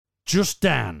just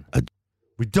Dan.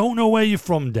 We don't know where you're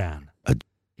from, Dan.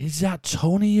 Is that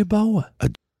Tony Yeboah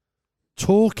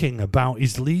talking about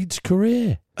his Leeds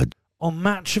career on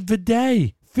Match of the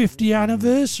Day, 50th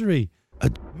anniversary?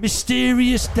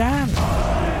 Mysterious Dan.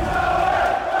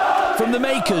 From the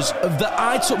makers of the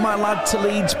I Took My Lad to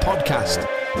Leeds podcast.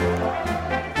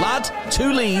 Lad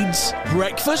to Leeds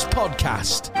Breakfast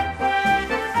Podcast.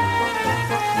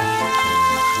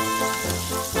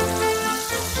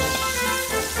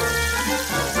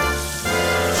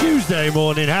 Tuesday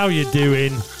morning, how you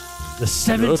doing? The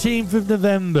 17th of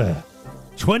November,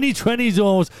 2020's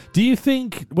almost. Do you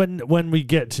think when we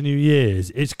get to New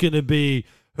Year's, it's going to be,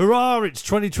 hurrah, it's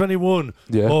 2021,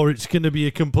 or it's going to be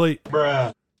a complete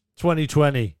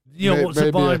 2020? You know, what's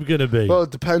the vibe going to be? Well,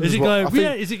 it depends. Is it going to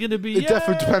be? It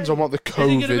definitely depends on what the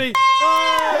COVID. Is it going to be?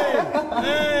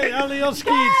 Hey,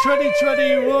 Alioski,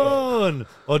 2021,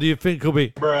 or do you think it'll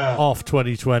be off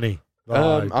 2020?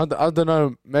 I don't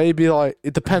know. Maybe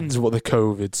it depends what the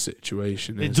COVID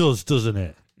situation is. It does, doesn't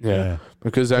it? Yeah.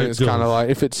 Because then it's kind of like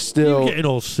if it's still you're getting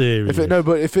all serious. But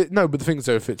the thing is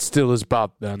though, if it's still as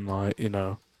bad, then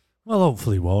Well,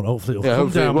 hopefully it won't. Hopefully it'll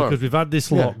come down because we've had this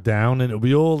lockdown and it'll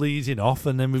be all easing off,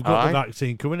 and then we've got the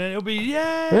vaccine coming, and it'll be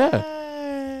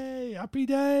happy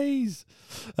days.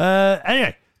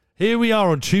 Anyway, here we are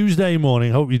on Tuesday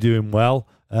morning. Hope you're doing well,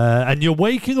 and you're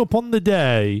waking up on the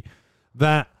day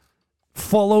that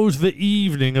follows the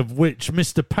evening of which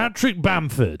Mr. Patrick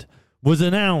Bamford was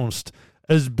announced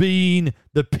as being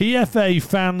the PFA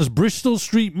Fans Bristol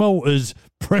Street Motors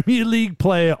Premier League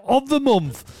Player of the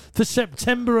Month for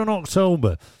September and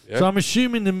October. Yep. So I'm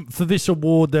assuming for this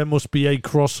award there must be a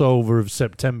crossover of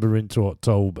September into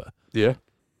October. Yeah.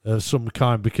 Of some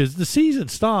kind, because the season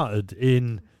started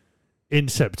in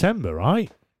September, right?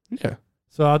 Yeah.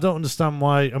 So I don't understand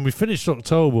why, and we finished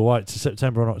October, why it's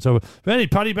September and October. But anyway,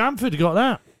 Paddy Bamford got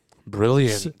that.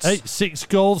 Brilliant. 6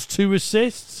 goals, 2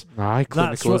 assists. Aye,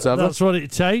 clinical as ever. That's what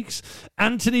it takes.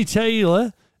 Anthony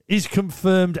Taylor is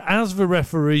confirmed as the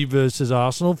referee versus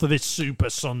Arsenal for this Super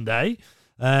Sunday.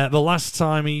 The last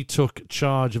time he took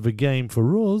charge of a game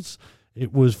for us,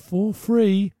 it was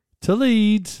 4-3 to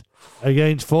Leeds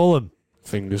against Fulham.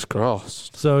 Fingers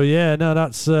crossed. So yeah, no,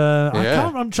 that's.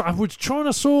 I was trying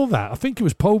to solve that. I think it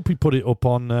was Pope. He put it up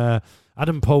on.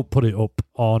 Adam Pope put it up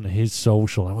on his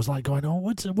social. I was like going, "Oh,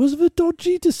 was there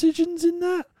dodgy decisions in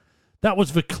that?" That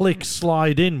was the click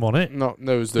slide in, wasn't it? No,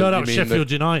 that was Sheffield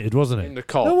United, wasn't it? In the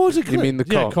cock. No, was it? You mean the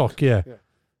cock? Yeah, cock.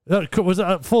 Yeah. Was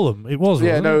that at Fulham? It was.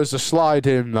 Yeah, wasn't no, it? it was a slide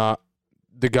in that.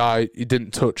 The guy, he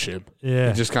didn't touch him. Yeah.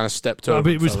 He just kind of stepped over.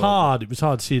 But it was hard. It was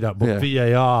hard to see that. But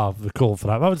VAR, the call for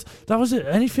that. That was it.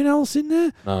 Anything else in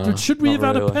there? No, should we have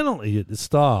had a penalty at the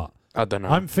start? I don't know.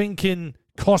 I'm thinking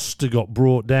Costa got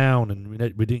brought down and we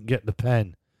didn't get the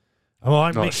pen.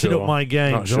 I'm mixing up my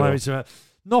games.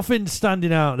 Nothing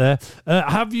standing out there.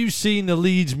 Have you seen the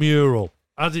Leeds mural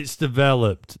as it's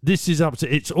developed? This is up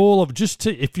to. It's all of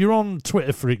if you're on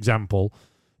Twitter, for example.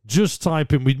 Just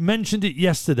type in. We mentioned it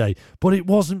yesterday, but it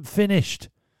wasn't finished.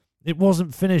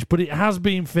 But it has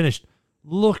been finished.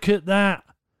 Look at that.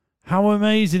 How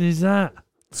amazing is that?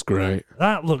 It's great.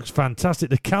 That looks fantastic.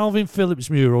 The Calvin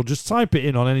Phillips mural, just type it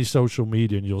in on any social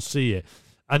media and you'll see it.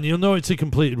 And you'll know it's a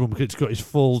completed one because it's got his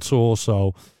full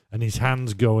torso and his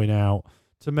hands going out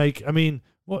to make... I mean,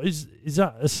 what is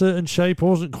that a certain shape? I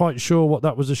wasn't quite sure what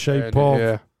that was a shape of.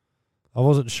 Yeah. I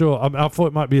wasn't sure. I thought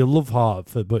it might be a love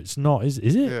heart, but it's not. Is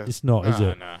it? Yeah. It's not, is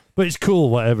it? No. But it's cool,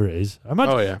 whatever it is.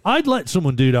 I'd let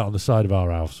someone do that on the side of our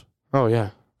house. Oh, yeah.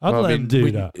 I'd let them do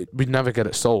that. We'd never get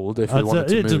it sold if we wanted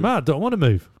to move. It doesn't matter. I don't want to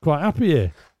move. Quite happy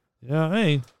here. You know what I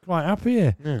mean? Quite happy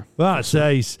here. Yeah. That's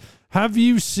ace. Have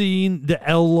you seen the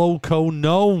El Loco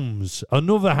Gnomes?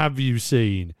 Another have you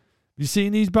seen? Have you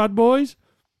seen these bad boys?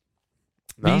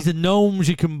 No. These are gnomes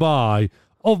you can buy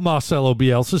of Marcelo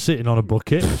Bielsa sitting on a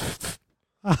bucket.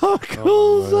 How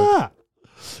cool is that?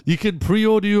 You can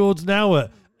pre-order yours now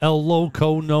at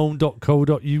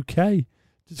elloconome.co.uk.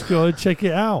 Just go and check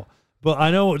it out. But I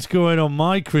know what's going on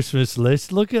my Christmas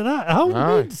list. Look at that. How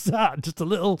good is that? Just a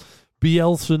little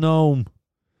Bielsa gnome.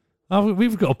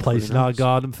 We've got a place in our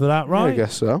garden for that, right? Yeah, I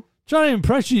guess so. Trying to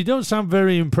impress you. You don't sound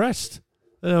very impressed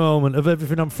at the moment of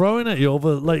everything I'm throwing at you, all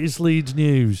the latest Leeds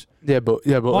news. Yeah, but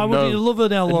why would you love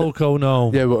an El Loco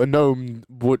gnome? Yeah, but a gnome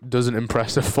doesn't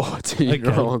impress a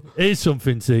 14-year-old. Okay. Here's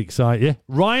something to excite you.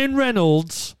 Ryan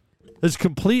Reynolds has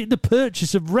completed the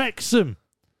purchase of Wrexham.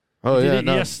 Oh, he did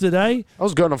it yesterday. I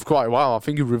was going off quite a while. I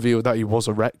think he revealed that he was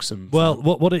a Wrexham fan. Well,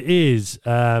 what it is,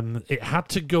 it had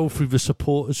to go through the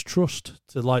Supporters Trust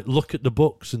to look at the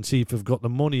books and see if they've got the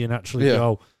money and actually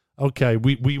go, okay,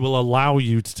 we will allow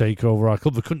you to take over our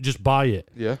club. They couldn't just buy it.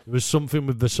 Yeah. There was something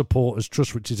with the supporters'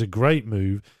 trust, which is a great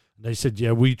move. And they said,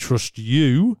 yeah, we trust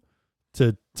you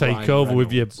to take Ryan over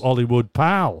with your Reynolds. Hollywood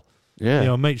pal. Yeah. You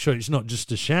know, make sure it's not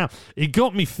just a sham. It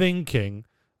got me thinking,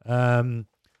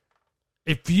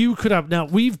 if you could have... Now,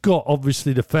 we've got,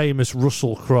 obviously, the famous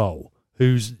Russell Crowe,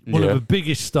 who's one of Yeah. the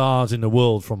biggest stars in the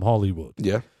world from Hollywood.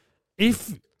 Yeah.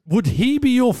 Would he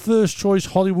be your first choice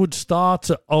Hollywood star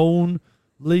to own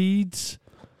Leeds?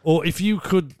 Or if you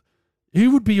could...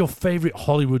 Who would be your favourite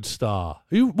Hollywood star?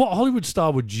 What Hollywood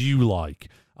star would you like?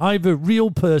 Either real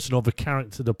person or the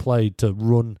character that played to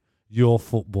run your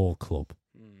football club?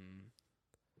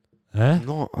 Eh?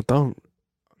 I'm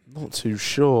not too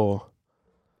sure.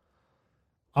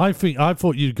 I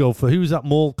thought you'd go for... Who was that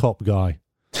mall cop guy?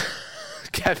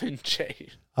 Kevin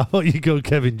James. I thought you'd go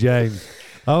Kevin James.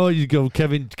 I thought you'd go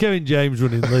Kevin James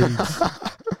running Leeds.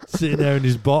 Sitting there in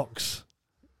his box.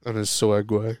 And his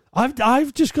Swagway.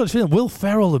 I've just got this feeling Will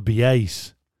Ferrell would be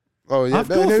ace. Oh, yeah. I've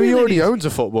got a No, he feeling already he's- owns a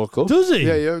football club. Does he?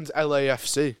 Yeah, he owns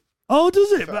LAFC. Oh,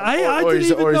 does it? But I or didn't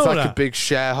he's, even or he's know like that. a big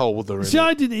shareholder in See, it.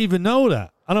 I didn't even know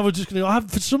that. And I was just going to go,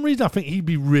 for some reason, I think he'd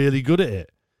be really good at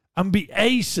it. And be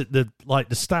ace at the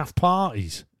staff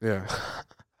parties. Yeah.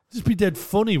 Just be dead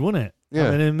funny, wouldn't it? Yeah.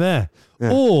 Having him there.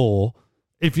 Yeah. Or,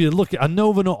 if you look at, I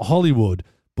know they're not Hollywood,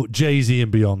 but Jay-Z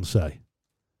and Beyonce.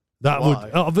 That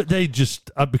Why? but they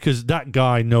just, because that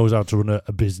guy knows how to run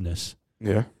a business.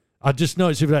 Yeah. I just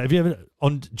noticed, have you ever,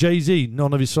 on Jay-Z,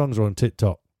 none of his songs are on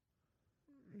TikTok.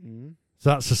 So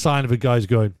that's a sign of a guy's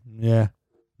going, yeah,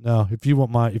 no, if you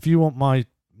want my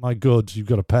goods, you've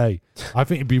got to pay. I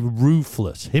think it'd be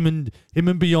ruthless. Him and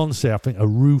Beyonce, I think, are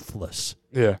ruthless.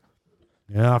 Yeah.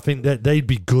 Yeah, I think that they'd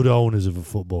be good owners of a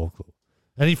football club.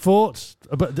 Any thoughts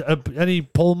about any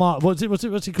Paul Mart? What's he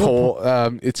called?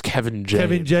 It's Kevin James.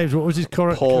 Kevin James. What was his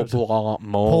correct? Paul character?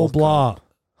 Blart. Paul Blart.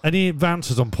 Any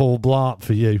advances on Paul Blart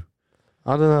for you?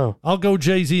 I don't know. I'll go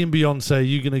Jay-Z and Beyonce.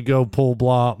 You're going to go Paul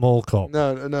Blart, Mall Cop.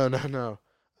 No.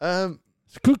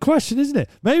 It's a good question, isn't it?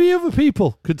 Maybe other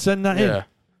people could send that in. Yeah.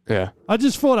 Yeah. I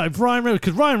just thought if Ryan Reynolds,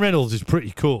 because Ryan Reynolds is pretty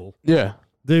cool Yeah.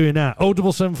 doing that.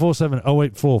 07747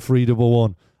 084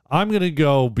 311. I'm going to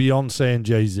go Beyonce and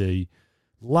Jay-Z.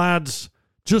 Lads,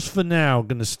 just for now,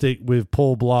 going to stick with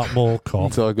Paul Blart Mall Cop.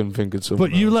 Until I can think of something.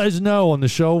 But you else. let us know on the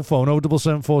show phone,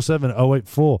 07747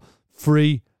 084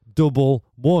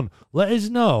 311. Let us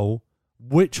know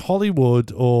which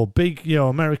Hollywood or big,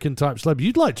 American type celeb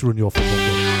you'd like to run your football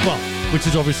club. Well, which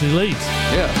is obviously Leeds.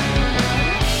 Yeah.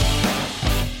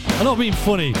 I'm not being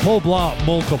funny. Paul Blart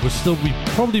Mall Cop would still be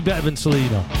probably better than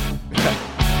Selena.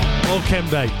 Or Ken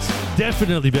Bates.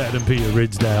 Definitely better than Peter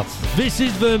Ridsdale. This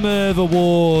is the Merv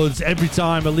Awards. Every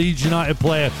time a Leeds United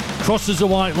player crosses the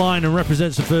white line and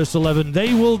represents the first 11,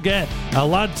 they will get a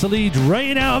Lad to Leeds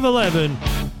rating out of 11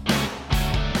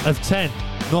 of 10.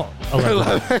 Not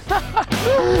 11.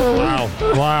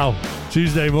 Wow.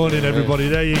 Tuesday morning, everybody.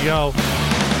 There you go.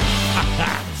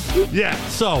 Yeah,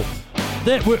 so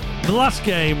the last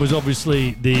game was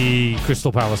obviously the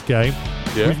Crystal Palace game.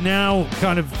 Yeah. We've now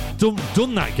kind of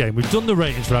done that game. We've done the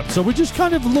ratings for that. So we're just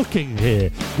kind of looking here.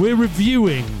 We're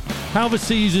reviewing how the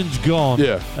season's gone.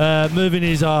 Yeah. Mervyn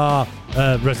is our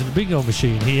resident bingo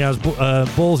machine. He has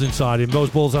balls inside him. Those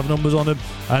balls have numbers on them.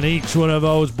 And each one of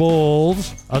those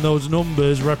balls and those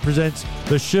numbers represents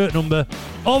the shirt number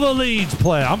of a Leeds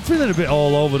player. I'm feeling a bit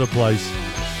all over the place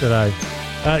today.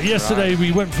 Yesterday,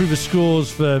 we went through the scores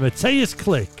for Mateus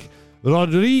Click,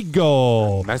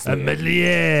 Rodrigo, Meslier. and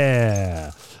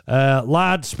Medlier.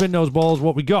 Lads, spin those balls.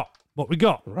 What we got?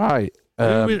 Right. Who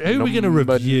are we going to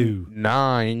number review?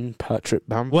 9, Patrick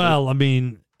Bamford. Well, I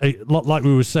mean, like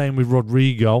we were saying with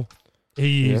Rodrigo,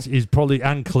 he's probably,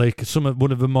 and Click,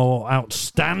 one of the more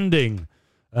outstanding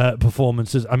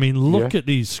performances. I mean, look at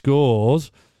these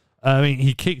scores. I mean,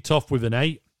 he kicked off with an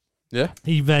 8. Yeah.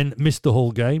 He then missed the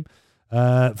whole game.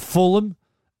 Fulham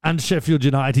and Sheffield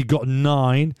United, he got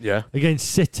 9. Yeah. Against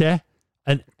City,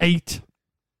 an 8.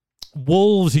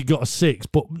 Wolves, he got a 6,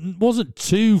 but wasn't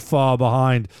too far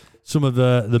behind some of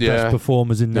the best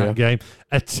performers in that game.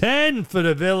 A 10 for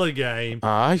the Villa game.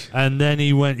 Aye. And then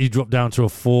he dropped down to a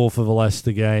 4 for the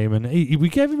Leicester game. And we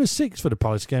gave him a 6 for the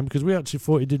Palace game because we actually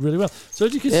thought he did really well. So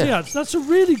as you can see, that's a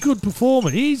really good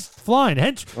performance. He's flying.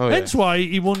 Hence why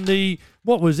he won the,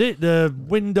 what was it? The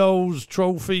Windows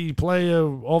Trophy Player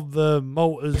of the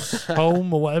Motors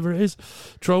Home or whatever it is.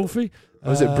 Trophy.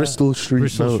 Was it Bristol Street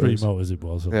Bristol Motors? Street Motors it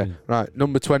was. Yeah. Right.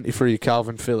 Number 23,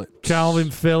 Calvin Phillips.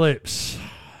 Calvin Phillips.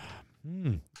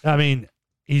 I mean,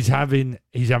 he's having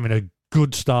a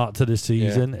good start to the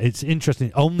season. It's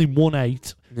interesting. Only won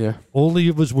 8 Yeah. All the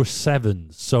others were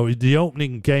 7s. So the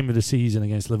opening game of the season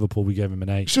against Liverpool, we gave him an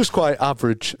 8. It's just quite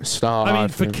average start. I mean,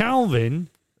 for Calvin,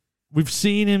 we've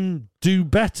seen him do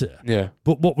better. Yeah.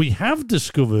 But what we have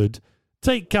discovered,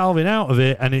 take Calvin out of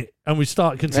it, and we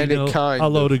start conceding a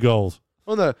load of goals.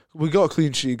 Oh, no. We got a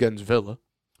clean sheet against Villa.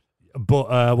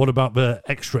 But what about the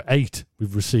extra 8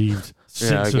 we've received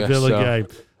since the Villa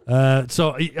game?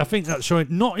 So I think that's showing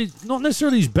not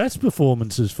necessarily his best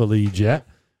performances for Leeds yet.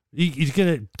 He's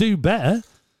going to do better,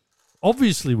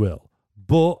 obviously will.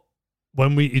 But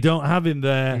when you don't have him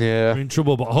there, we're in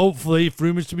trouble. But hopefully, if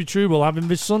rumours to be true, we'll have him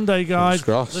this Sunday, guys.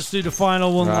 Let's do the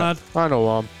final one, lad. Final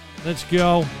one. Let's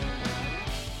go.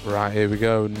 Right, here we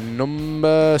go.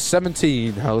 Number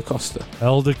 17, Helder Costa.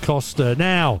 Helder Costa.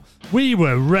 Now, we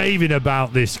were raving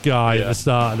about this guy at the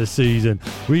start of the season.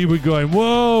 We were going,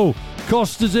 whoa,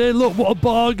 Costa's here. Look what a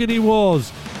bargain he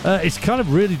was. It's kind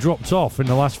of really dropped off in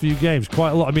the last few games. Quite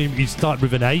a lot. I mean, he started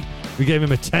with an 8. We gave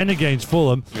him a 10 against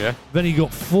Fulham. Yeah. Then he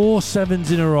got 4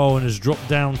 7s in a row and has dropped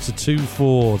down to 2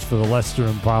 4s for the Leicester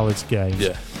and Palace games.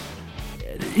 Yeah.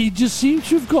 He just seems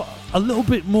to have got a little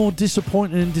bit more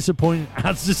disappointing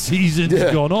as the season's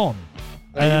gone on.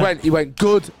 He went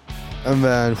good, and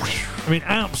then... I mean,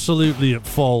 absolutely at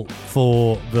fault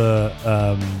for the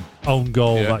own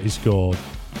goal that he scored.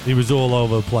 He was all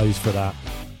over the place for that.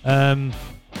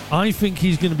 I think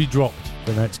he's going to be dropped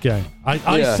for the next game. I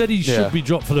said he should be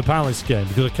dropped for the Palace game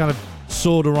because I kind of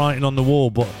saw the writing on the wall.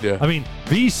 But, I mean,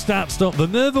 these stats don't... The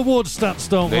Merv Awards stats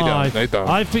don't lie. They don't.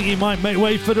 I think he might make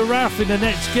way for the RAF in the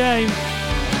next game.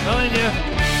 Telling you.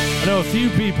 I know a few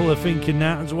people are thinking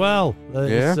that as well.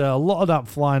 There's a lot of that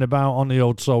flying about on the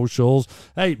old socials.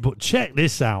 Hey, but check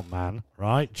this out, man.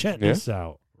 Right? Check this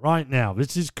out right now.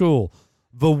 This is cool.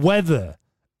 The weather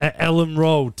at Ellen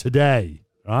Road today,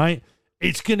 right?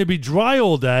 It's going to be dry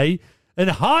all day and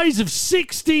highs of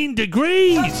 16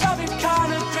 degrees.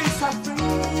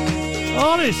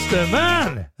 Honest to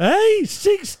man. Hey,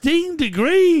 16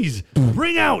 degrees.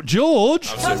 Bring out George.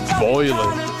 It's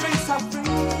boiling.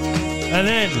 And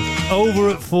then over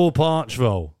at Thorpe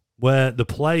Archville, where the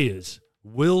players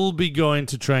will be going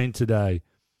to train today.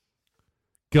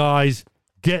 Guys,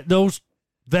 get those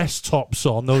vest tops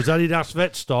on, those Adidas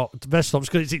vest tops,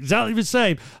 because it's exactly the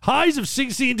same. Highs of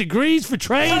 16 degrees for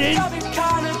training.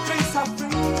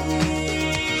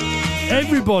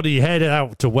 Everybody head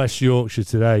out to West Yorkshire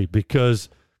today because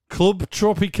Club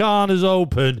Tropicana's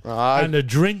open and the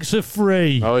drinks are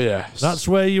free. Oh, yes. That's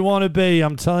where you want to be.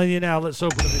 I'm telling you now. Let's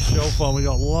open up this show phone. We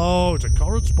got loads of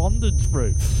correspondence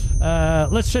through.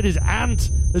 Let's check this.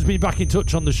 Ant has been back in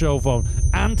touch on the show phone.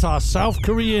 Ant, our South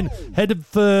Korean head of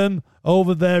firm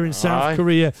over there in South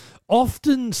Korea,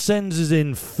 often sends us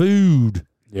in food.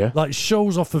 Yeah. Like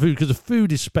shows off the food because the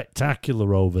food is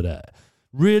spectacular over there.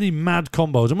 Really mad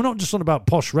combos. And we're not just on about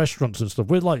posh restaurants and stuff.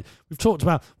 We've talked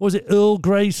about, what was it, Earl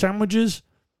Grey sandwiches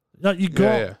that you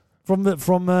got from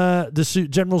the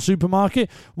general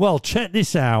supermarket? Well, check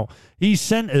this out. He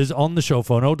sent us on the show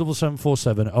phone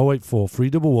 07747 084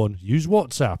 311. Use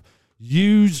WhatsApp.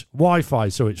 Use Wi-Fi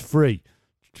so it's free.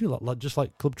 Just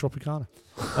like Club Tropicana.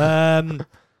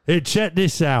 Check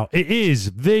this out. It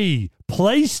is the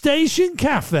PlayStation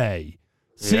Cafe.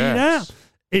 See that?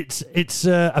 It's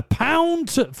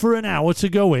 £1 for an hour to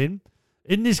go in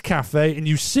this cafe, and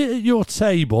you sit at your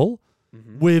table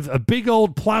with a big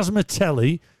old plasma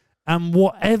telly and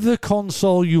whatever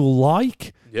console you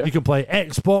like. Yeah. You can play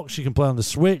Xbox, you can play on the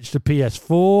Switch, the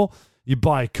PS4. You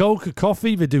buy a Coke, a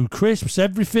coffee, they do crisps,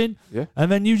 everything,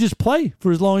 and then you just play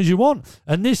for as long as you want.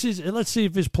 And this is, let's see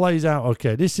if this plays out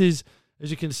okay. This is,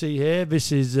 as you can see here,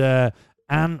 this is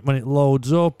Ant when it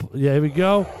loads up. Yeah, here we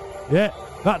go. Yeah.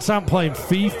 That's Ant playing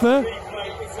FIFA.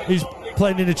 He's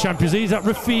playing in the Champions League. Is that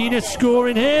Rafinha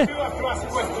scoring here?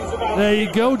 There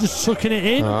you go, just sucking it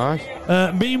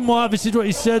in. Meanwhile, this is what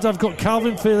he said. I've got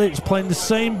Calvin Phillips playing the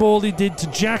same ball he did to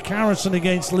Jack Harrison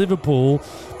against Liverpool,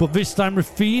 but this time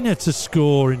Rafinha to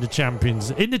score in the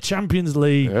Champions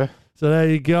League. Yeah. So there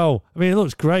you go. I mean, it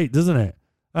looks great, doesn't it?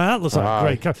 That looks like a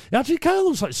great cafe. It actually kind of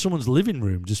looks like someone's living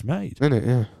room just made. Isn't it?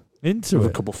 Yeah. Into with it.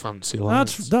 A couple fancy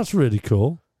lights. That's really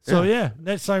cool. So,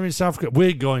 next time in South Korea,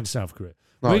 we're going to South Korea.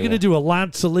 We're going to do a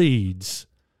Lad to Leeds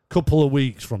couple of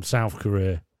weeks from South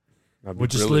Korea. We're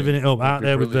just living it up out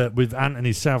there with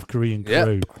Anthony's South Korean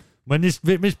crew. When this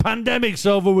pandemic's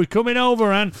over, we're coming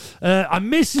over. And I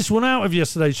missed this one out of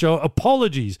yesterday's show.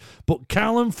 Apologies. But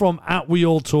Callum from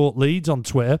 @WeAllTalkLeeds on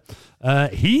Twitter,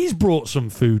 he's brought some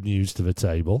food news to the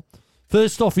table.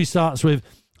 First off, he starts with,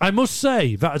 I must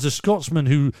say that as a Scotsman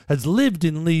who has lived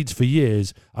in Leeds for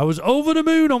years, I was over the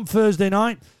moon on Thursday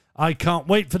night I can't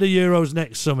wait for the Euros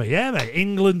next summer. Yeah, mate.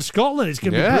 England, Scotland. It's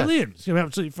going to be brilliant. It's going to be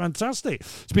absolutely fantastic.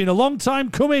 It's been a long time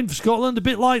coming for Scotland, a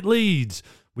bit like Leeds.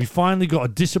 We finally got a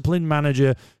disciplined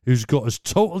manager who's got us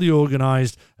totally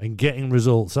organised and getting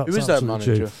results. That's Who is that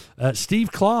manager?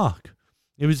 Steve Clarke.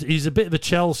 He's a bit of a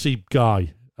Chelsea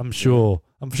guy, I'm sure.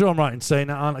 I'm sure I'm right in saying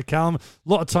that, aren't I, Callum? A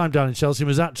lot of time down in Chelsea. He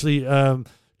was actually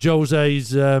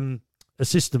Jose's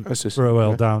assistant for a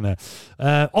while down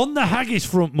there. On the haggis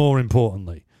front, more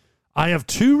importantly, I have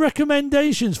 2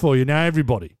 recommendations for you. Now,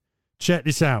 everybody, check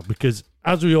this out, because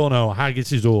as we all know,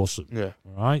 haggis is awesome. Yeah.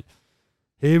 All right?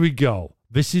 Here we go.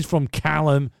 This is from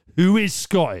Callum, who is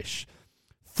Scottish.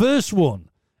 First one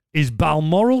is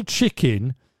Balmoral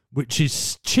chicken, which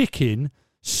is chicken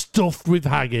stuffed with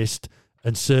haggis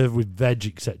and served with veg,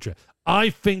 etc. I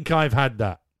think I've had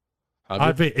that.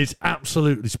 I think it's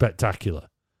absolutely spectacular.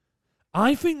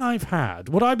 I think I've had,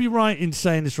 would I be right in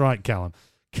saying this right, Callum?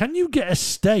 Can you get a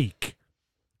steak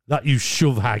that you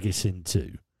shove haggis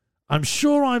into? I'm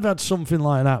sure I've had something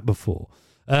like that before.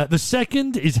 The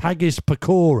second is haggis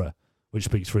pakora, which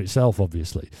speaks for itself,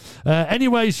 obviously.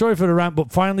 Anyway, sorry for the rant,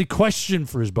 but finally, question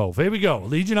for us both. Here we go.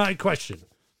 Leeds United question.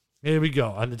 Here we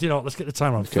go. And you know what? Let's get the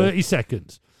timer on. Okay. 30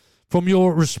 seconds. From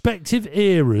your respective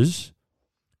eras,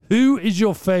 who is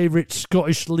your favourite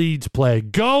Scottish Leeds player?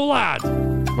 Go, lad!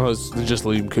 Well, it's just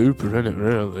Liam Cooper, isn't it,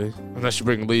 really? Unless you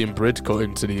bring Liam Bridcut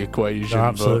into the equation. No,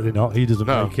 absolutely not. He doesn't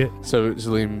make it. So it's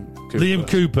Liam Cooper. Liam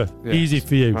Cooper. Yeah, easy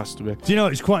for you. Has to be. Do you know,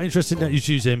 it's quite interesting that you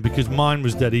choose him, because mine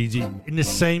was dead easy in the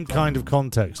same kind of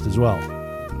context as well.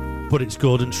 But it's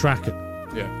Gordon Strachan.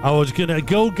 Yeah. I was going to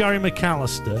go Gary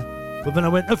McAllister, but then I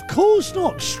went, of course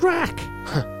not, Strack.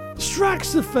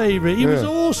 Strack's the favourite. He was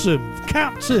awesome.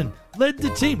 Captain. Led the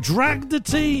team. Dragged the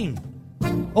team.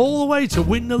 All the way to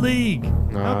win the league.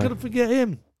 No. How could I forget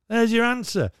him? There's your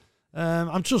answer.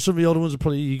 I'm sure some of the other ones will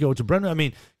probably go to Brendan. I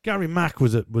mean, Gary Mack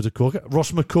was a corker.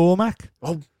 Ross McCormack.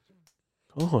 Oh,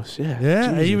 yeah. Yeah,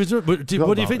 Jesus. he was. What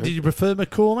do you think? Did you prefer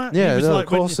McCormack? Yeah, of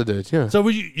course I did. Yeah. So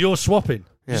you're swapping?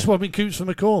 Yeah. You're swapping Coops for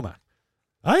McCormack?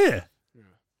 Are you?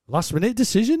 Last minute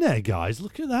decision there, guys.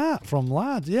 Look at that from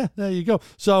lads. Yeah, there you go.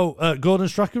 So Gordon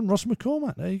Strachan, Ross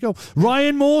McCormack. There you go.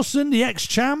 Ryan Mawson, the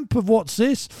ex-champ of What's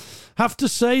This? Have to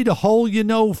say the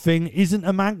whole thing isn't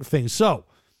a Manc thing. So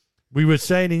we were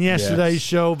saying in yesterday's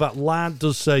show that lad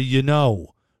does say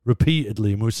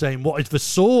repeatedly, and we were saying what is the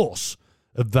source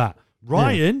of that?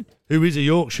 Ryan, who is a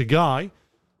Yorkshire guy,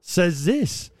 says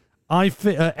this.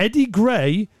 Eddie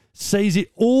Gray says it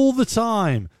all the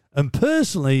time. And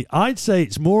personally, I'd say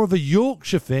it's more of a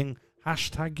Yorkshire thing, #.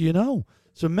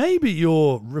 So maybe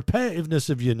your repetitiveness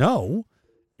of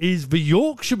is the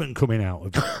Yorkshireman coming out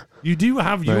of it. You do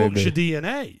have Yorkshire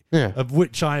DNA, of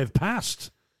which I have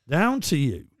passed down to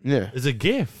you as a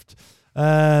gift.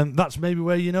 That's maybe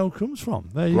where comes from.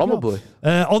 There you Probably.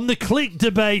 go. On the click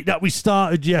debate that we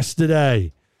started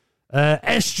yesterday,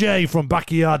 SJ from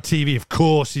Backyard TV, of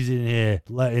course, he's in here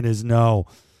letting us know.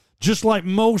 Just like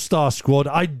most our squad,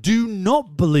 I do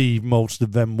not believe most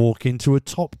of them walk into a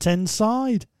top 10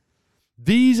 side.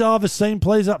 These are the same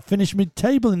players that finished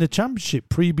mid-table in the Championship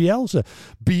pre-Bielsa.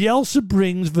 Bielsa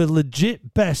brings the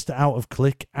legit best out of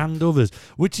Click and others,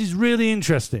 which is really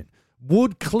interesting.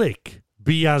 Would Click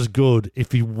be as good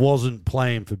if he wasn't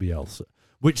playing for Bielsa?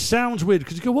 Which sounds weird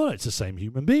because you go, well, it's the same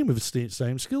human being with the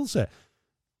same skill set.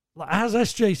 As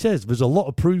SJ says, there's a lot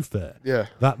of proof there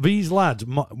that these lads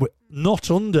were not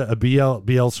under a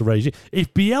Bielsa regime.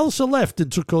 If Bielsa left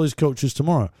and took all his coaches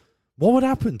tomorrow, what would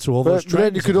happen to all those trainers?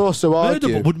 Then you could also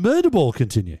argue... Would Murderball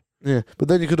continue? Yeah, but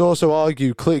then you could also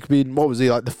argue Click being, what was he,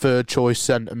 like the third choice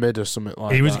centre mid or something like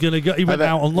that. He was going to go, he went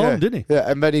out on loan, didn't he? Yeah,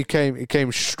 and then he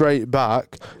came straight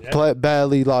back,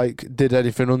 barely did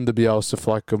anything under Bielsa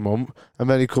for like a month, and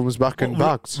then he comes back and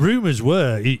bags. Rumours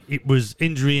were it was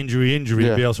injury. Yeah.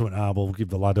 Bielsa went, we'll give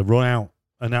the lad a run out,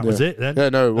 and that was it then. Yeah,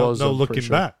 no, it was. No looking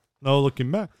back. No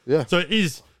looking back. Yeah. So it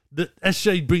is, the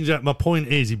SJ brings out, my point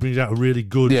is, he brings out a really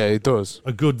good... Yeah, he does.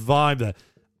 A good vibe there.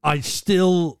 I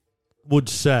still would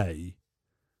say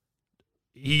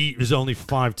there's only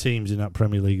 5 teams in that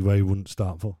Premier League where he wouldn't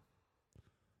start for.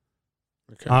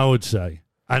 Okay. I would say.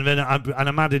 And then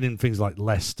I'm adding in things like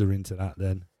Leicester into that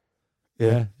then.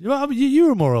 Yeah. You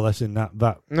were more or less in that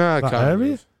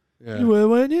area. Yeah. You were,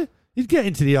 weren't you? You'd get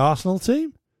into the Arsenal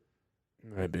team.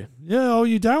 Maybe. Yeah,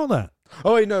 you doubt that?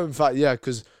 Oh, no, in fact, yeah,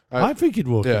 because... I think he'd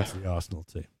walk into the Arsenal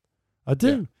team. I do.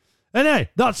 Yeah. Anyway,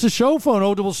 that's the show phone,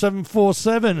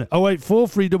 07747 084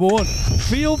 311.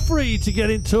 Feel free to get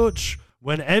in touch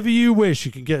whenever you wish.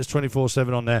 You can get us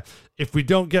 24/7 on there. If we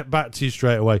don't get back to you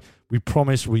straight away, we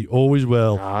promise we always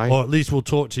will. Or at least we'll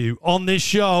talk to you on this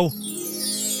show.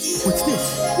 What's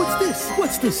this? this?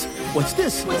 What's this? What's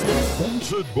this? What's this?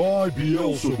 Sponsored by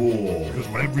Beelzebub. Because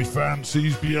when every fan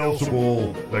sees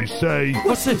Beelzebub, they say,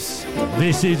 What's this?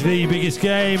 This is the biggest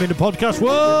game in the podcast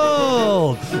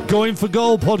world. Going for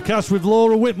Goal podcast with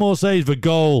Laura Whitmore says the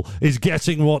goal is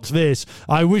getting What's This.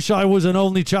 I Wish I Was an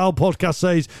Only Child podcast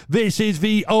says this is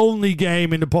the only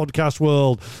game in the podcast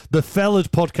world. The Fellas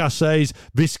podcast says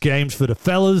this game's for the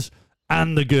fellas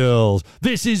and the girls.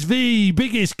 This is the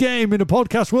biggest game in the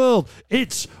podcast world.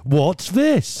 It's What's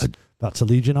This? That's a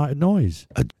Leeds United noise.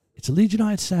 It's a Leeds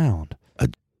United sound.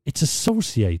 It's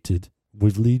associated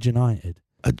with Leeds United.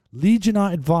 Leeds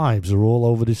United vibes are all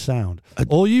over this sound.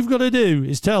 All you've got to do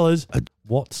is tell us,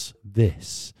 what's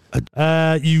this?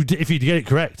 If you get it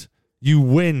correct, you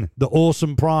win the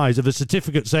awesome prize of a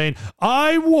certificate saying,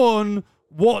 I won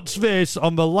What's This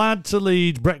on the Lad to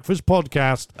Leeds Breakfast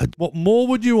podcast. What more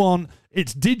would you want?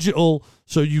 It's digital,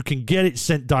 so you can get it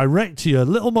sent direct to your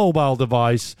little mobile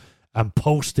device and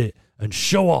post it and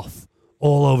show off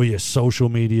all over your social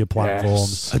media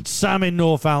platforms. Yes. Sam in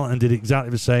Northallerton did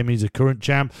exactly the same. He's a current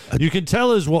champ. You can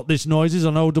tell us what this noise is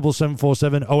on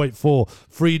 07747 084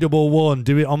 311.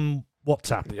 Do it on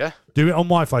WhatsApp. Yeah. Do it on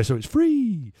Wi-Fi, so it's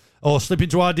free. Or slip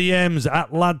into our DMs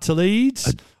at Lad to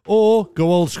Leeds. Or go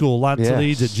old school,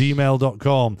 ladtoleeds at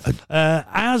gmail.com.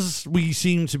 As we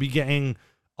seem to be getting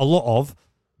a lot of,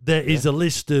 there is a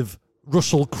list of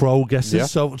Russell Crowe guesses. Yeah.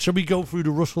 So shall we go through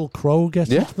the Russell Crowe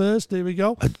guesses first? Here we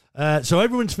go. So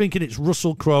everyone's thinking it's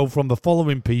Russell Crowe from the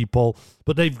following people,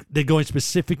 but they're going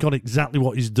specific on exactly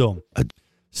what he's done.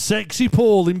 Sexy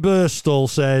Paul in Birstall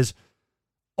says,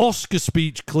 Oscar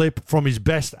speech clip from his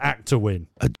Best Actor win.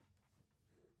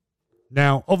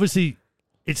 Now, obviously,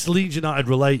 it's Leeds United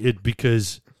related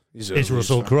because it's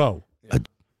Russell Crowe. Yeah.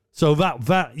 So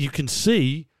that you can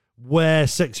see where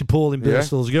Sexy Paul in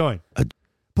Birstall's going.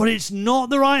 But it's not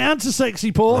the right answer,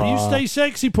 Sexy Paul. You stay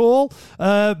sexy, Paul.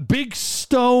 Big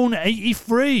Stone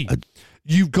 83.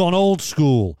 You've gone old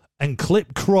school and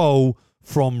clipped Crow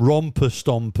from Romper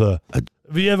Stomper.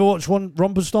 Have you ever watched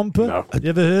Romper Stomper? No. Have you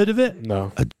ever heard of it?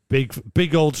 No.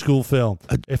 Big old school film.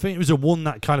 I think it was the one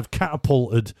that kind of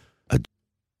catapulted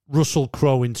Russell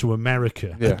Crowe into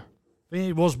America. Yeah. I think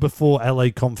it was before LA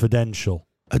Confidential.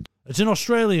 It's an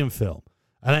Australian film.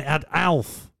 And it had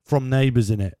Alf from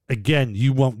Neighbours in it. Again,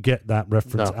 you won't get that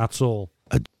reference at all.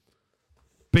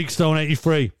 Big Stone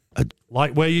 83.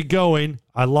 Like where you're going.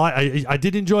 I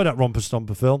did enjoy that Romper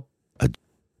Stomper film.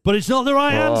 But it's not the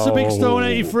right answer, Big Stone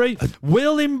 83.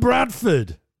 Will in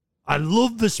Bradford. I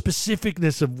love the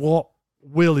specificness of what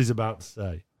Will is about to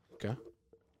say. Okay.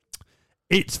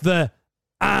 It's the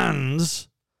ands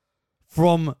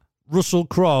from Russell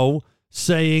Crowe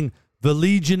saying the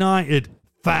Leeds United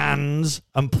fans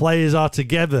and players are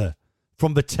together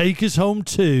from the Take Us Home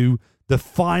 2, the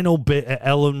final bit at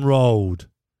Ellen Road.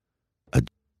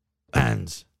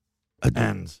 And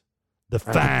the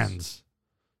fans.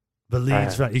 The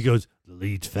Leeds fans. He goes, the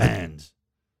Leeds fans.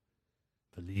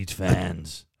 The Leeds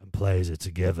fans and players are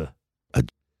together.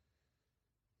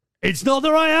 It's not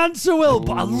the right answer, Will,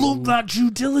 but I love that due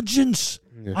diligence.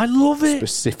 Yeah. I love it.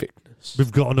 Specificness.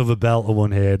 We've got another belter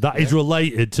one here. That is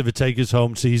related to the Take Us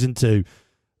Home Season 2.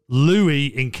 Louis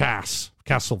in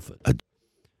Castleford.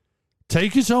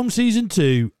 Take Us Home Season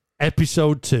 2,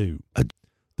 Episode 2.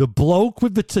 The bloke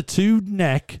with the tattooed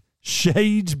neck,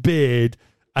 shades beard,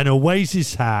 and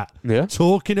Oasis hat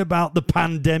talking about the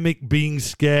pandemic being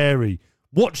scary.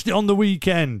 Watched it on the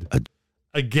weekend.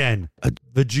 Again,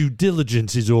 the due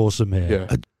diligence is awesome here.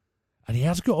 Yeah. And he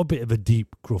has got a bit of a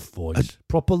deep, gruff voice.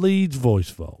 Proper Leeds voice,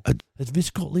 though. Has this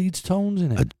got Leeds tones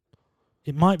in it?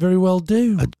 It might very well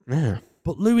do. Yeah.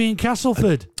 But Louis in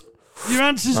Castleford, your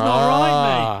answer's not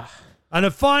right, mate. And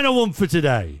a final one for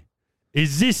today.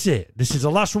 Is this it? This is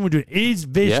the last one we're doing. Is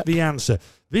this the answer?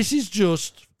 This is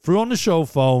just through on the show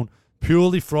phone,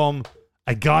 purely from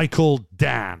a guy called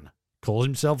Dan. Calls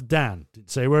himself Dan. Didn't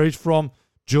say where he's from,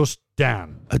 just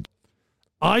Dan.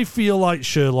 I feel like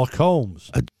Sherlock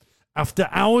Holmes. After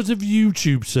hours of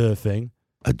YouTube surfing,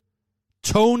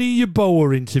 Tony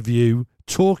Yeboah interview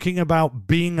talking about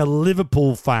being a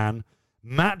Liverpool fan,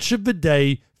 match of the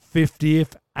day,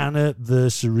 50th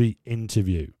anniversary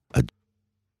interview.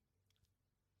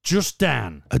 Just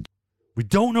Dan. We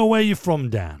don't know where you're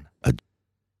from, Dan.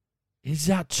 Is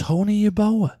that Tony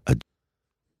Yeboah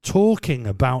talking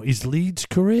about his Leeds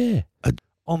career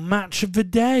on match of the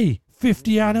day,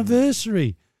 50th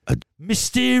anniversary?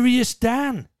 Mysterious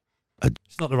Dan.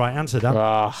 It's not the right answer,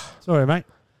 Dan. Sorry, mate.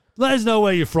 Let us know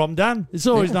where you're from, Dan. It's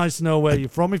always nice to know where you're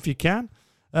from if you can.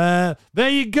 There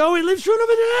you go. It lives for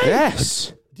another day.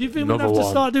 Yes. Do you think we'll Another have to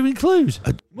one. start doing clues?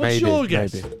 What's your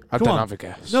guess? Maybe. I Come don't on. have a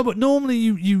guess. No, but normally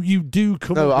you do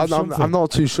come No, up with I'm something.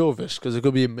 not too sure of this because it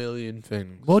could be a million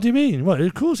things. What do you mean? Well,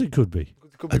 of course it could be.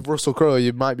 It could be Russell Crowe.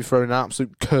 You might be throwing an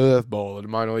absolute curveball, and it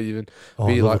might not even Oh,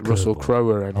 be I love like a Russell curveball. Crowe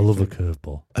or I anything. love a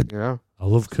curveball. Yeah. I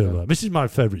love curveball. This is my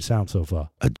favourite sound so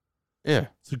far. Yeah.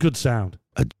 It's a good sound.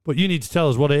 But you need to tell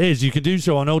us what it is. You can do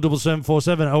so on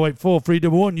 07747 084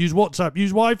 311. Use WhatsApp,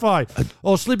 use Wi-Fi,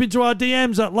 or slip into our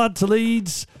DMs at Lad to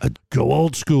Leeds. Go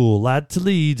old school,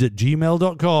 ladtoleeds at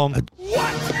gmail.com.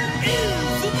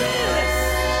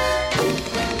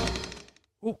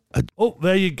 Oh,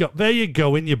 there you go. There you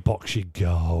go. In your box you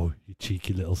go, you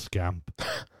cheeky little scamp.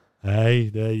 Hey,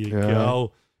 there you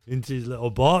go. Into his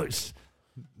little box.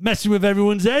 Messing with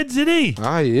everyone's heads, isn't he?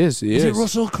 He is. Is it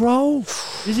Russell Crowe?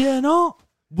 Is he or not?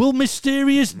 Will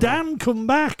Mysterious Dan come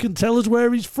back and tell us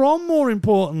where he's from, more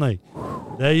importantly?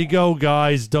 There you go,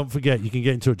 guys. Don't forget, you can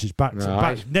get in touch. It's back to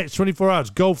back. Next 24 hours.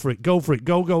 Go for it. Go for it.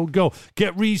 Go, go, go.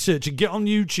 Get researching. Get on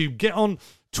YouTube. Get on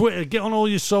Twitter. Get on all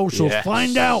your socials. Yes.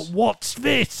 Find out what's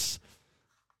this.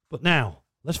 But now,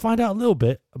 let's find out a little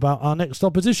bit about our next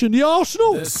opposition, the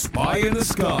Arsenal. The Spy in the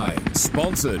Sky,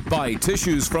 sponsored by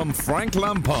tissues from Frank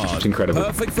Lampard. It's incredible.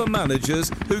 Perfect for managers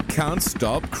who can't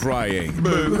stop crying.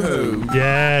 Boo-hoo.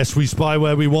 Yes, we spy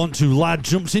where we want to. Lad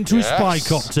jumps into his spy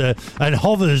copter and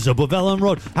hovers above Ellen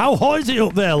Road. How high is it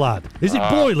up there, lad? Is it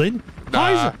boiling?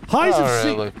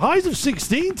 Highs of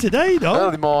 16 today, though.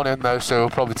 Early morning, though, so it'll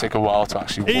probably take a while to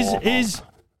actually warm up.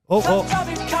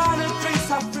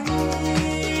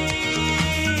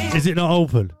 Is it not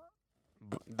open?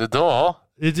 The door?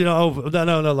 Is it not open?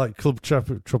 No, like Club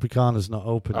Tropicana's not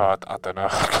open. I don't know.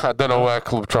 I don't know where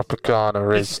Club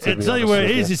Tropicana is. I'll tell you where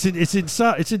it is. It's in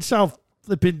South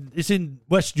flipping. It's in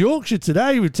West Yorkshire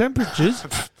today with temperatures.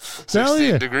 Tell 16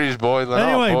 you. degrees boiling.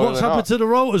 Anyway, what's happened up. to the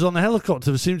rotors on the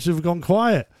helicopter? They seem to have gone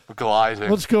quiet. We're gliding.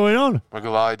 What's going on? We're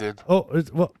gliding. Oh,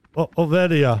 there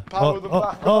they are.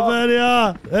 There they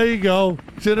are. There you go.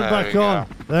 Turn them back on.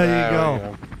 There you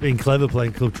go. Being clever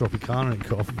playing Club Tropicana and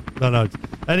Cough. No.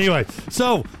 Anyway,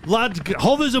 so lad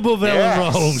hovers above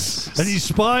Ellen Rose and he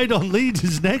spied on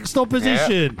Leeds' next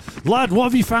opposition. Lad, what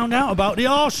have you found out about the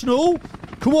Arsenal?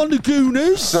 Come on, the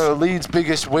Gooners. So Leeds'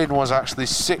 biggest win was actually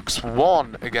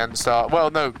 6-1 against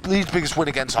Leeds' biggest win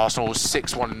against Arsenal was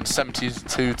 6-1 in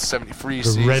 72-73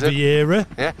 season. Riviera.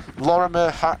 Yeah. Lorimer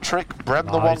hat-trick,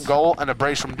 Bremner one goal, and a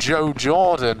brace from Joe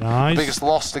Jordan. Nice. The biggest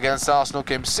loss against Arsenal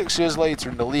came 6 years later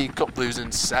in the League Cup, losing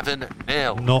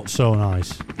 7-0. Not so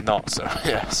nice. Not so,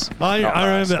 yes. I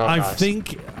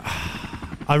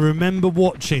remember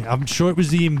watching, I'm sure it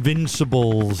was the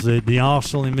Invincibles, the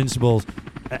Arsenal Invincibles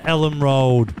at Ellen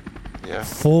Road. Yeah.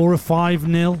 4 or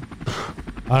 5-0.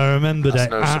 I remember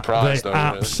That's they, no surprise, they though,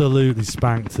 really. absolutely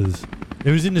spanked us.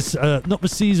 It was in the not the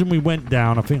season we went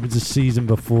down. I think it was the season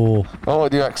before. Oh,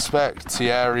 what do you expect?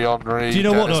 Thierry Henry, Do you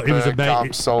know what? Dennis No, it was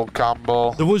Bergkamp, Sol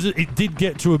Campbell. It did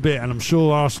get to a bit, and I'm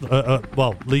sure Arsenal,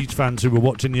 Leeds fans who were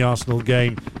watching the Arsenal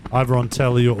game either on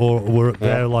telly or were up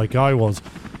there like I was,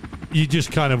 you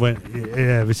just kind of went,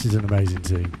 yeah, this is an amazing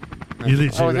team. You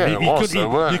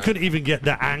literally, you couldn't even get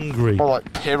that angry. More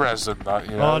like Pires and that,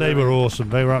 you know. Oh, they were awesome.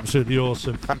 They were absolutely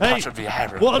awesome. And Patrick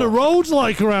Vieira. What are the roads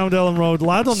like around Ellen Road,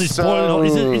 lad, on this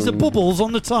boiling? Is there bubbles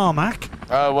on the tarmac?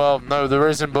 Well, no, there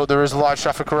isn't, but there is live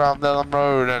traffic around Ellen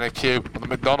Road and a queue on the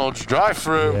McDonald's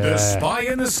drive-thru. The Spy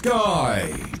in the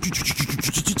Sky.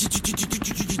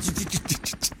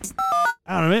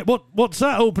 Hang on a minute. What's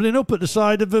that opening up at the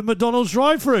side of the McDonald's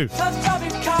drive-thru?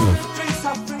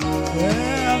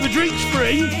 Yeah, the drink's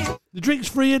free. The drink's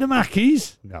free at the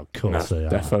Mackies. No, of course they are.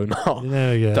 Defo not. You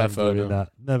never get them Defo doing not.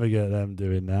 that. Never get them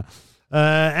doing that.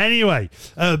 Anyway,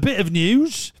 a bit of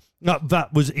news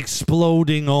that was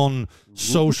exploding on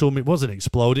social media. It wasn't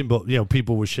exploding, but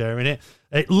people were sharing it.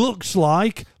 It looks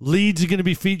like Leeds are going to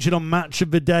be featured on Match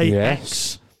of the Day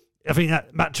X. I think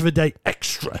that Match of the Day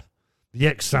Extra. The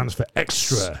X stands for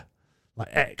extra, like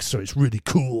X, so it's really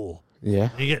cool.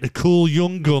 Yeah. You get the cool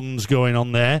young guns going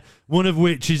on there, one of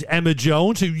which is Emma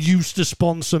Jones, who used to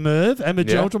sponsor Merv. Emma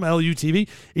Jones from LUTV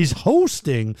is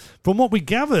hosting, from what we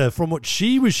gather, from what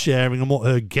she was sharing and what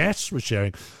her guests were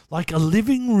sharing, like a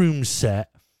living room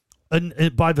set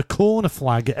and by the corner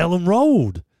flag at Ellen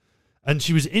Road. And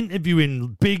she was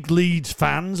interviewing big Leeds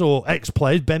fans or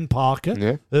ex-players, Ben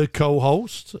Parker, her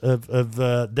co-host of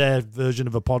their version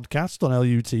of a podcast on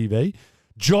LUTV.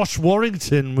 Josh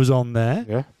Warrington was on there.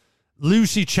 Yeah.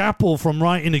 Lucy Chappell from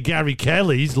writing to Gary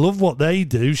Kelly's, love what they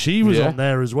do. She was on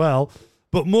there as well.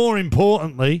 But more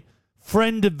importantly,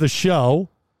 friend of the show,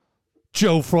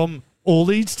 Joe from All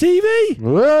Leeds TV.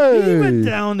 Hey. He went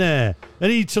down there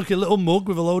and he took a little mug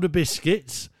with a load of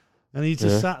biscuits And he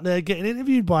just sat there getting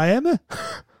interviewed by Emma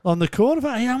on the corner.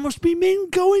 Hey, I must be mean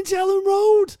going to Ellen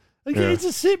Road and getting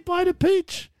to sit by the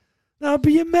pitch. That would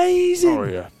be amazing. Oh,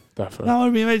 yeah, definitely. That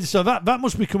would be amazing. So that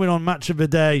must be coming on Match of the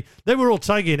Day. They were all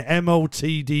tagging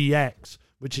MOTDX,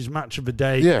 which is Match of the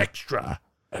Day Extra.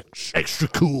 Extra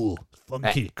cool.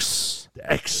 Funky. X.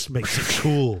 The X makes it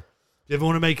cool. Do you ever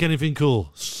want to make anything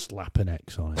cool? Slap an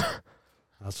X on it.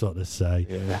 That's what they say.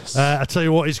 Yes. I tell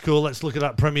you what is cool. Let's look at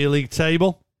that Premier League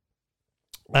table.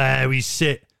 We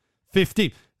sit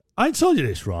 15. I told you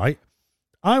this, right?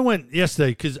 I went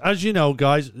yesterday because, as you know,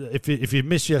 guys, if you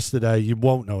missed yesterday, you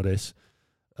won't know this.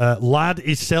 Lad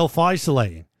is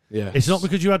self-isolating. Yes. It's not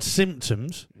because you had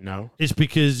symptoms. No. It's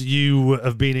because you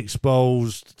have been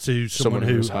exposed to someone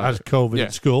who has COVID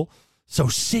at school. So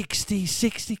 60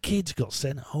 kids got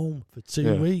sent home for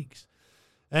 2 weeks.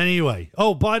 Anyway,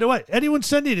 oh, by the way, anyone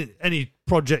sending any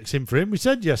projects in for him? We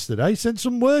said yesterday, send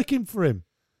some work in for him.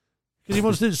 Because he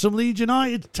wants to do some Leeds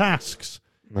United tasks.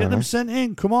 Get them sent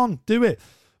in. Come on, do it.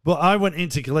 But I went in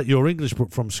to collect your English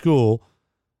book from school,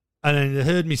 and then they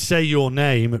heard me say your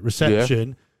name at reception.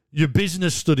 Yeah. Your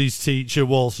business studies teacher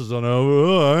waltzes on over.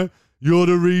 All right, you're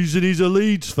the reason he's a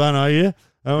Leeds fan, are you?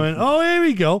 I went, oh, here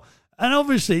we go. And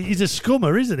obviously, he's a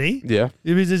scummer, isn't he? Yeah.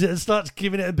 He starts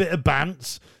giving it a bit of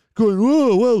bants. Going,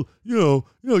 oh, well, you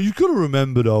know, you got to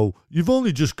remember, though, you've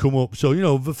only just come up, so, you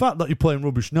know, the fact that you're playing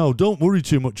rubbish now, don't worry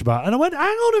too much about it. And I went, hang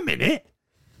on a minute.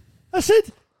 I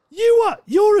said,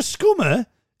 you're a scummer.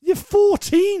 You're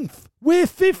 14th. We're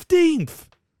 15th.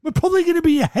 We're probably going to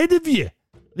be ahead of you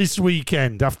this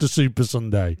weekend after Super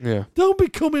Sunday. Yeah. Don't be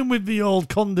coming with the old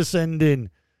condescending,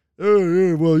 oh,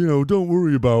 yeah, well, you know, don't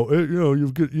worry about it. You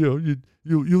know,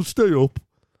 you'll stay up.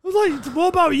 I was like, what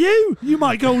about you? You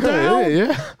might go down.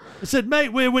 Yeah. I said,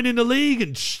 mate, we're winning the league,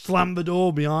 and slammed the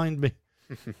door behind me.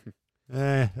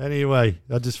 Anyway,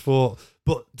 I just thought,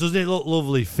 but doesn't it look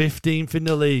lovely? 15th in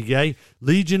the league, eh?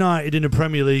 Leeds United in the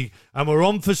Premier League, and we're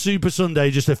on for Super Sunday.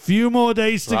 Just a few more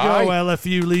days to go,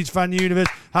 LFU Leeds Fan Universe.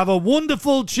 Have a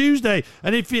wonderful Tuesday.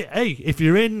 And if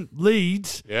you're in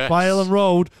Leeds by Ellen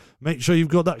Road, make sure you've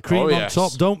got that cream on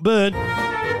top. Don't burn.